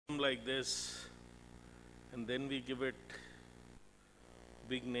like this, and then we give it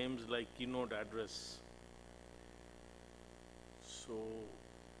big names like keynote address. So,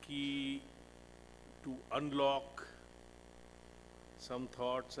 key to unlock some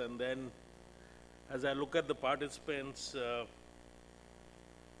thoughts, and then as I look at the participants,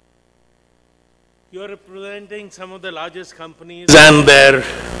 you're representing some of the largest companies and their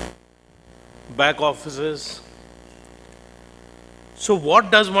back offices. So what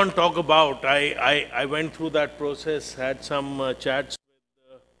does one talk about? I went through that process, had some chats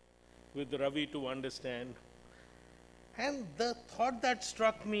with Ravi to understand. And the thought that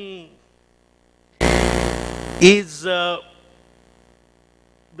struck me is the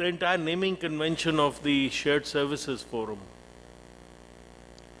entire naming convention of the Shared Services Forum.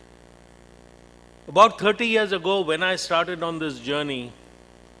 About 30 years ago, when I started on this journey,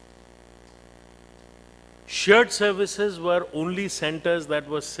 shared services were only centers that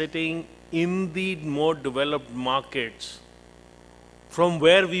were sitting in the more developed markets from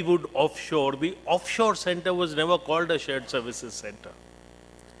where we would offshore. The offshore center was never called a shared services center.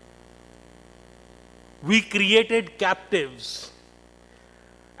 We created captives.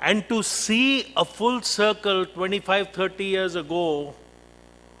 And to see a full circle 25, 30 years ago,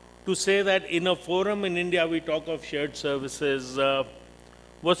 to say that in a forum in India we talk of shared services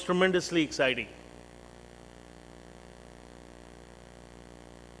was tremendously exciting.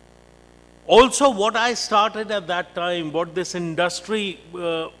 Also, what I started at that time, what this industry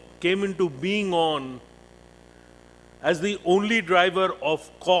came into being on as the only driver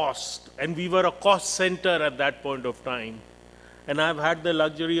of cost, and we were a cost center at that point of time. And I've had the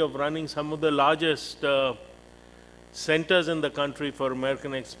luxury of running some of the largest centers in the country for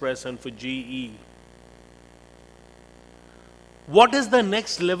American Express and for GE. What is the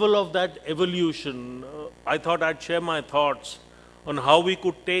next level of that evolution? I thought I'd share my thoughts on how we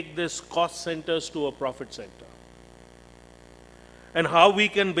could take this cost centers to a profit center, and how we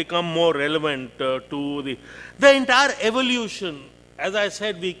can become more relevant to the entire evolution. As I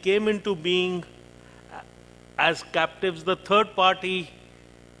said, we came into being as captives. The third party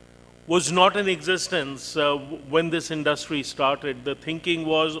was not in existence when this industry started. The thinking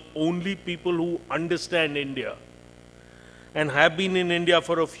was only people who understand India and have been in India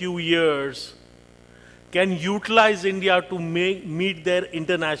for a few years can utilize India to meet their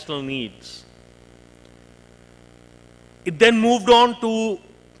international needs. It then moved on to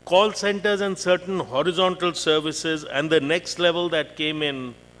call centers and certain horizontal services, and the next level that came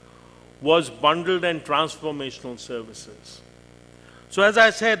in was bundled and transformational services. So as I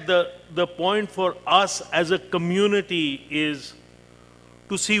said, the point for us as a community is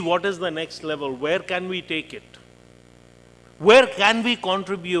to see what is the next level, where can we take it? Where can we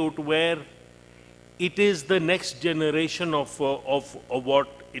contribute, where it is the next generation of what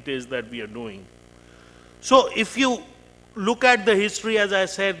it is that we are doing. So if you look at the history, as I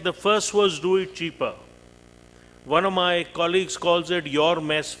said, the first was do it cheaper. One of my colleagues calls it your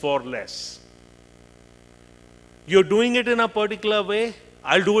mess for less. You're doing it in a particular way,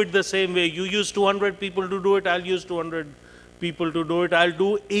 I'll do it the same way. You use 200 people to do it, I'll use 200 people to do it. I'll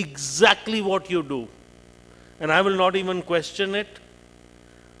do exactly what you do. And I will not even question it.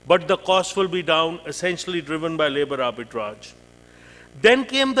 But the cost will be down, essentially driven by labor arbitrage. Then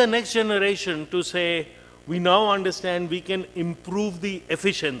came the next generation to say, we now understand we can improve the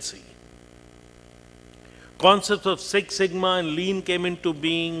efficiency. Concepts of Six Sigma and Lean came into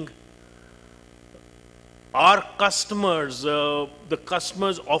being. Our customers, the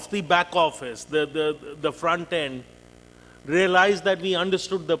customers of the back office, the front end, realized that we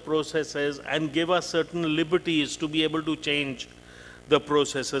understood the processes and gave us certain liberties to be able to change the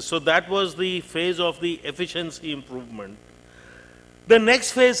processes. So that was the phase of the efficiency improvement. The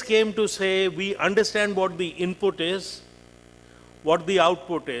next phase came to say we understand what the input is, what the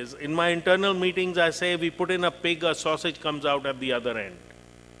output is. In my internal meetings, I say we put in a pig, a sausage comes out at the other end.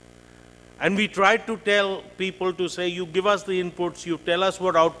 And we tried to tell people to say, you give us the inputs, you tell us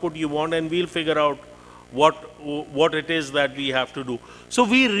what output you want, and we'll figure out what it is that we have to do. So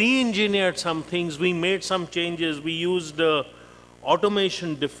we re-engineered some things, we made some changes, we used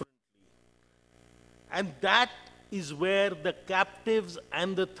automation differently. And that is where the captives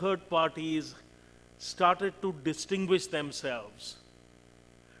and the third parties started to distinguish themselves.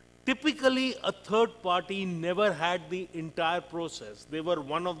 Typically, a third party never had the entire process. They were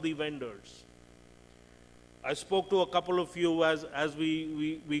one of the vendors. I spoke to a couple of you as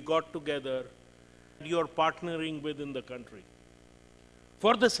we got together. You're partnering within the country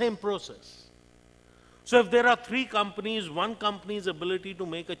for the same process. So if there are three companies, one company's ability to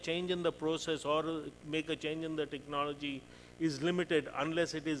make a change in the process or make a change in the technology is limited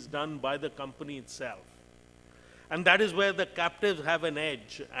unless it is done by the company itself. And that is where the captives have an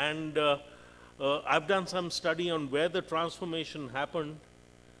edge. And I've done some study on where the transformation happened.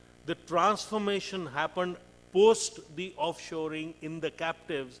 The transformation happened post the offshoring in the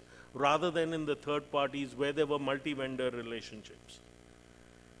captives rather than in the third parties where there were multi-vendor relationships.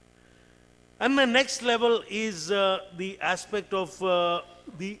 And the next level is the aspect of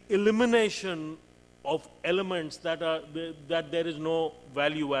the elimination of elements that there is no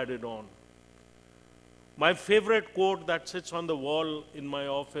value added on. My favorite quote that sits on the wall in my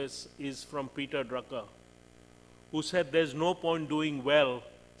office is from Peter Drucker, who said, "There's no point doing well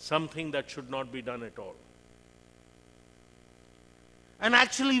something that should not be done at all." And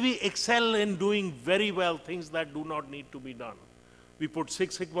actually we excel in doing very well things that do not need to be done. We put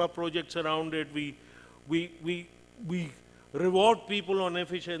Six Sigma projects around it. We reward people on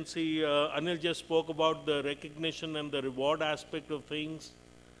efficiency. Anil just spoke about the recognition and the reward aspect of things.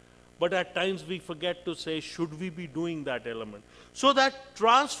 But at times we forget to say, should we be doing that element? So that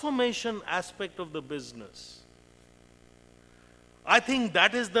transformation aspect of the business, I think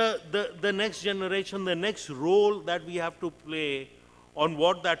that is the next generation, the next role that we have to play on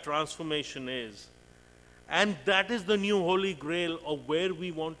what that transformation is. And that is the new holy grail of where we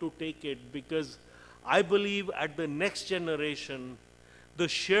want to take it, because I believe at the next generation, the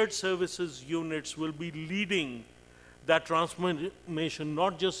shared services units will be leading that transformation,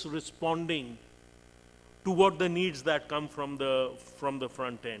 not just responding to what the needs that come from the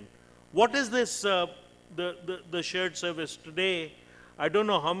front end. What is this, the shared service today? I don't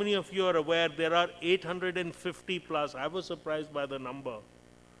know how many of you are aware, there are 850 plus, I was surprised by the number,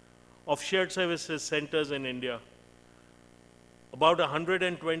 of shared services centers in India. About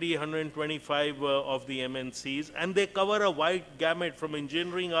 120, 125 of the MNCs, and they cover a wide gamut from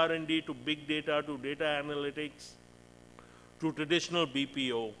engineering R&D to big data to data analytics to traditional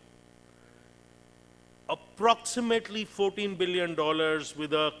BPO. Approximately $14 billion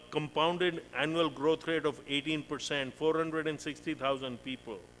with a compounded annual growth rate of 18%, 460,000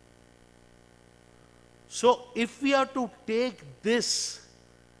 people. So if we are to take this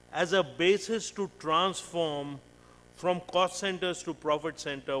as a basis to transform from cost centers to profit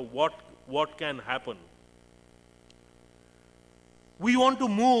center, what can happen? We want to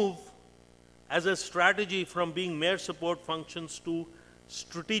move as a strategy from being mere support functions to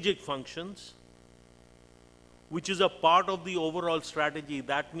strategic functions, which is a part of the overall strategy.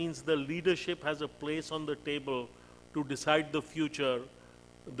 That means the leadership has a place on the table to decide the future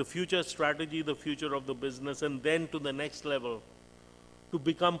strategy, the future of the business, and then to the next level, to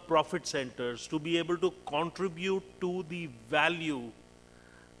become profit centers, to be able to contribute to the value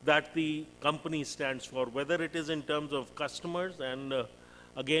that the company stands for, whether it is in terms of customers, and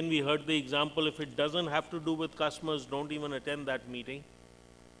again, we heard the example, if it doesn't have to do with customers, don't even attend that meeting,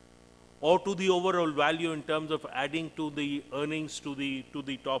 or to the overall value in terms of adding to the earnings to the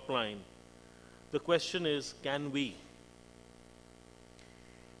top line. The question is, can we?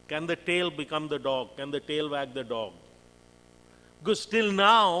 Can the tail become the dog? Can the tail wag the dog? Because till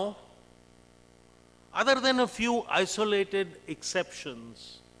now, other than a few isolated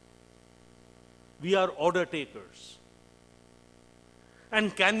exceptions, we are order takers.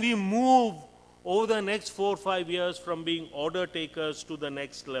 And can we move over the next 4 or 5 years from being order takers to the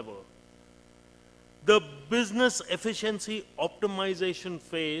next level? The business efficiency optimization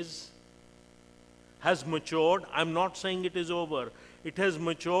phase has matured. I'm not saying it is over. It has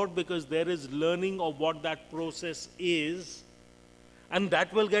matured because there is learning of what that process is, and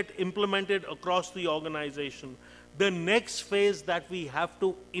that will get implemented across the organization. The next phase that we have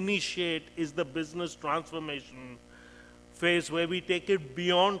to initiate is the business transformation phase, where we take it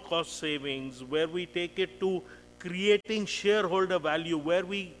beyond cost savings, where we take it to creating shareholder value, where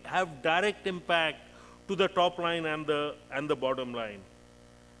we have direct impact to the top line and the bottom line.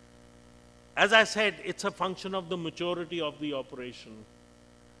 As I said, it's a function of the maturity of the operation.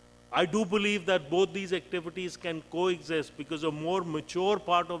 I do believe that both these activities can coexist, because a more mature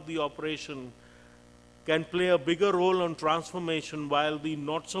part of the operation can play a bigger role on transformation, while the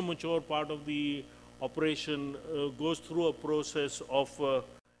not so mature part of the operation goes through a process of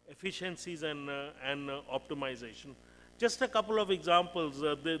efficiencies and optimization. Just a couple of examples.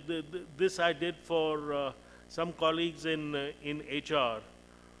 This I did for some colleagues in HR,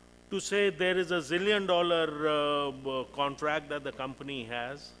 to say there is a $1 zillion contract that the company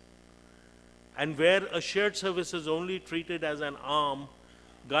has, and where a shared service is only treated as an arm,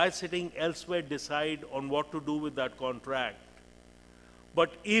 guys sitting elsewhere decide on what to do with that contract.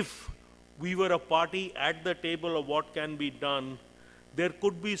 But if we were a party at the table of what can be done, there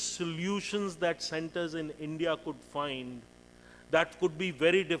could be solutions that centers in India could find that could be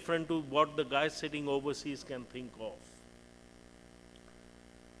very different to what the guy sitting overseas can think of.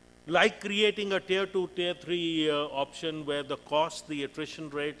 Like creating a tier 2, tier 3 option where the cost, the attrition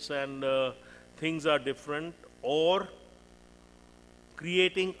rates and things are different, or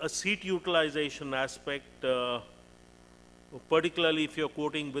creating a seat utilization aspect, particularly if you're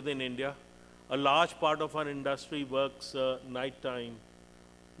quoting within India. A large part of our industry works night time,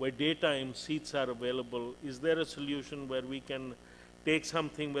 where daytime seats are available. Is there a solution where we can take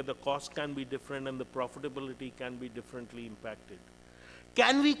something where the cost can be different and the profitability can be differently impacted?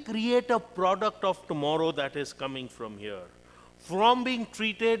 Can we create a product of tomorrow that is coming from here? From being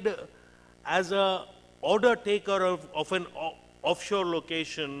treated as a order taker of an offshore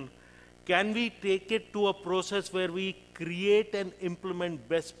location, can we take it to a process where we create and implement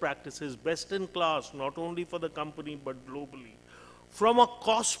best practices, best in class, not only for the company but globally? From a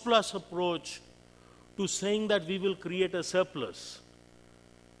cost plus approach to saying that we will create a surplus.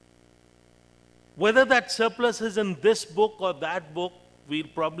 Whether that surplus is in this book or that book, we'll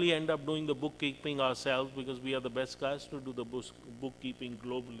probably end up doing the bookkeeping ourselves because we are the best guys to do the bookkeeping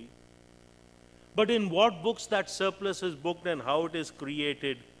globally. But in what books that surplus is booked and how it is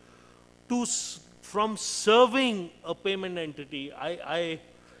created, from serving a payment entity, I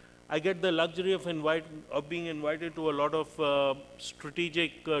get the luxury of being invited to a lot of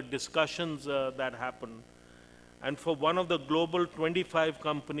strategic discussions that happen. And for one of the global 25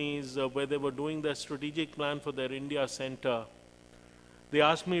 companies where they were doing their strategic plan for their India center, they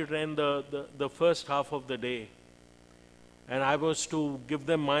asked me to run the first half of the day. And I was to give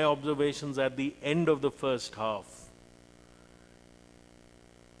them my observations at the end of the first half.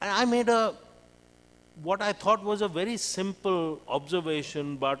 And I made what I thought was a very simple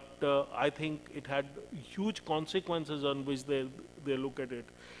observation, but I think it had huge consequences on which they look at it.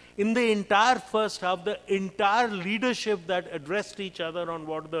 In the entire first half, the entire leadership that addressed each other on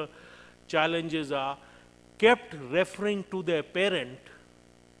what the challenges are, kept referring to their parent,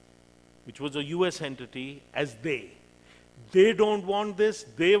 which was a US entity, as they. They don't want this,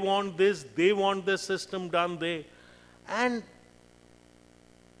 they want this, they want this system done, they. And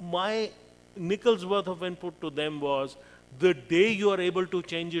my nickel's worth of input to them was, the day you are able to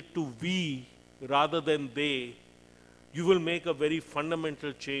change it to we rather than they, you will make a very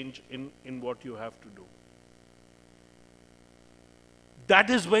fundamental change in what you have to do. That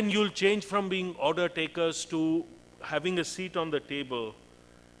is when you'll change from being order takers to having a seat on the table.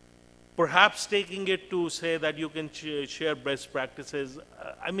 Perhaps taking it to say that you can share best practices.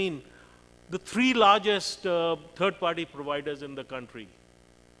 I mean, the 3 largest third-party providers in the country,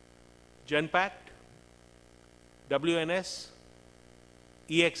 Genpact, WNS,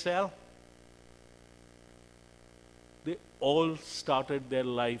 EXL, they all started their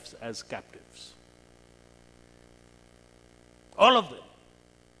lives as captives. All of them.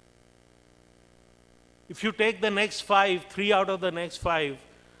 If you take the next 5, 3 out of the next 5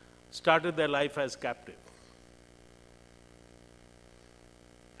 started their life as captive.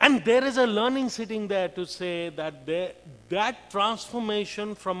 And there is a learning sitting there to say that that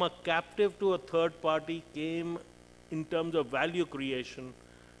transformation from a captive to a third party came in terms of value creation.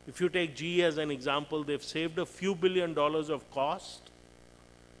 If you take GE as an example, they've saved a few $1 billion of cost,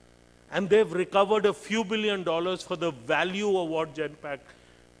 and they've recovered a few $1 billion for the value of what Genpact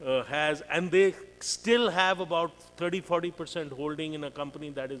has, and they still have about 30–40% holding in a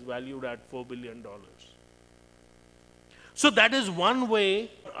company that is valued at $4 billion. So that is one way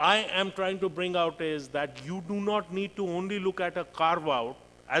I am trying to bring out, is that you do not need to only look at a carve-out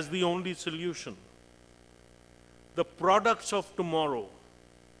as the only solution. The products of tomorrow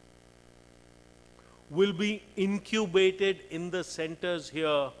will be incubated in the centers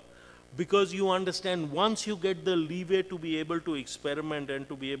here, because you understand once you get the leeway to be able to experiment and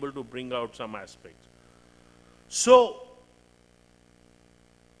to be able to bring out some aspects. So,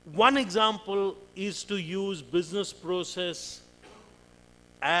 one example is to use business process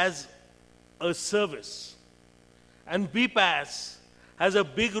as a service. And BPaaS has a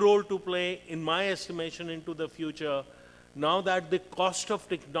big role to play, in my estimation, into the future, now that the cost of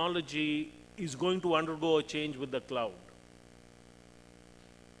technology is going to undergo a change with the cloud.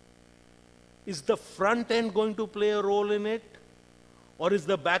 Is the front end going to play a role in it, or is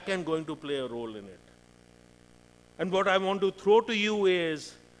the back end going to play a role in it? And what I want to throw to you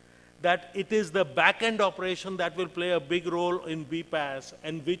is that it is the back end operation that will play a big role in BPaaS,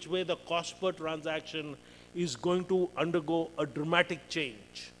 and which way the cost per transaction is going to undergo a dramatic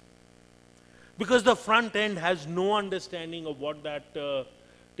change. Because the front end has no understanding of what that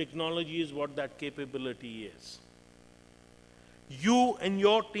technology is, what that capability is. You and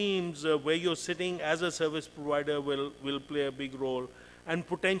your teams where you're sitting as a service provider will play a big role and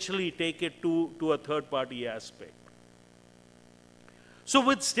potentially take it to a third-party aspect. So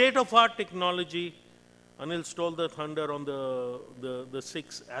with state-of-art technology, Anil stole the thunder on the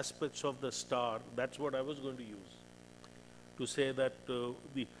 6 aspects of the star. That's what I was going to use to say that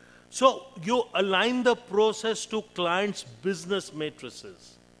so you align the process to clients' business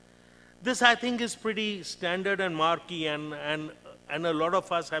matrices. This, I think, is pretty standard and marquee, and a lot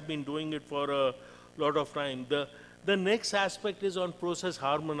of us have been doing it for a lot of time. The next aspect is on process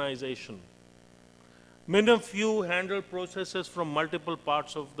harmonization. Many of you handle processes from multiple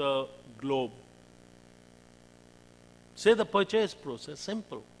parts of the globe. Say the purchase process,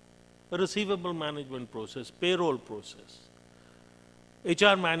 simple. A receivable management process, payroll process,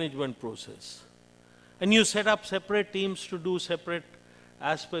 HR management process. And you set up separate teams to do separate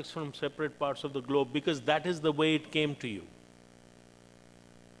aspects from separate parts of the globe because that is the way it came to you.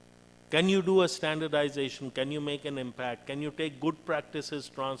 Can you do a standardization? Can you make an impact? Can you take good practices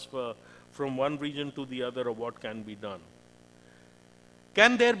transfer from one region to the other, or what can be done?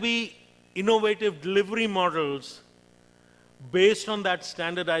 Can there be innovative delivery models based on that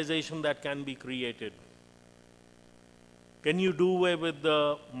standardization that can be created? Can you do away with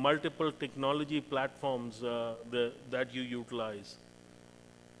the multiple technology platforms that you utilize?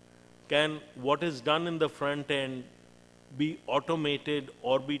 Can what is done in the front end be automated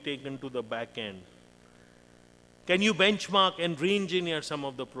or be taken to the back end? Can you benchmark and re-engineer some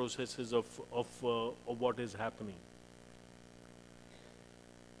of the processes of what is happening?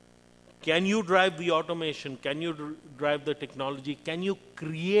 Can you drive the automation? Can you drive the technology? Can you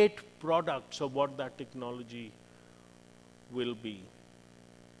create products of what that technology will be?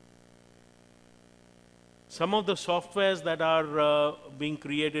 Some of the softwares that are being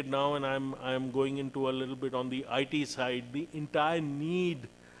created now, and I'm going into a little bit on the IT side, the entire need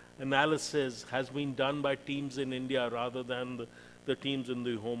analysis has been done by teams in India rather than the teams in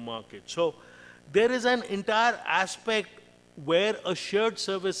the home market. So there is an entire aspect where a shared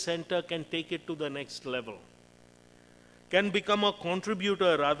service center can take it to the next level, can become a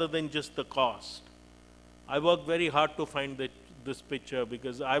contributor rather than just the cost. I worked very hard to find this picture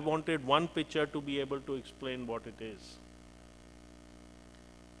because I wanted one picture to be able to explain what it is.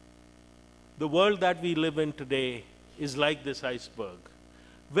 The world that we live in today is like this iceberg.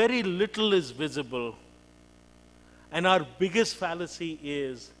 Very little is visible, and our biggest fallacy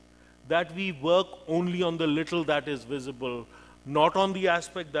is that we work only on the little that is visible, not on the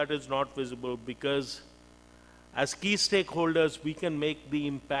aspect that is not visible, because as key stakeholders, we can make the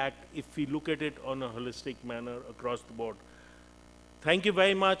impact if we look at it on a holistic manner across the board. Thank you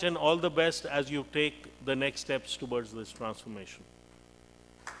very much, and all the best as you take the next steps towards this transformation.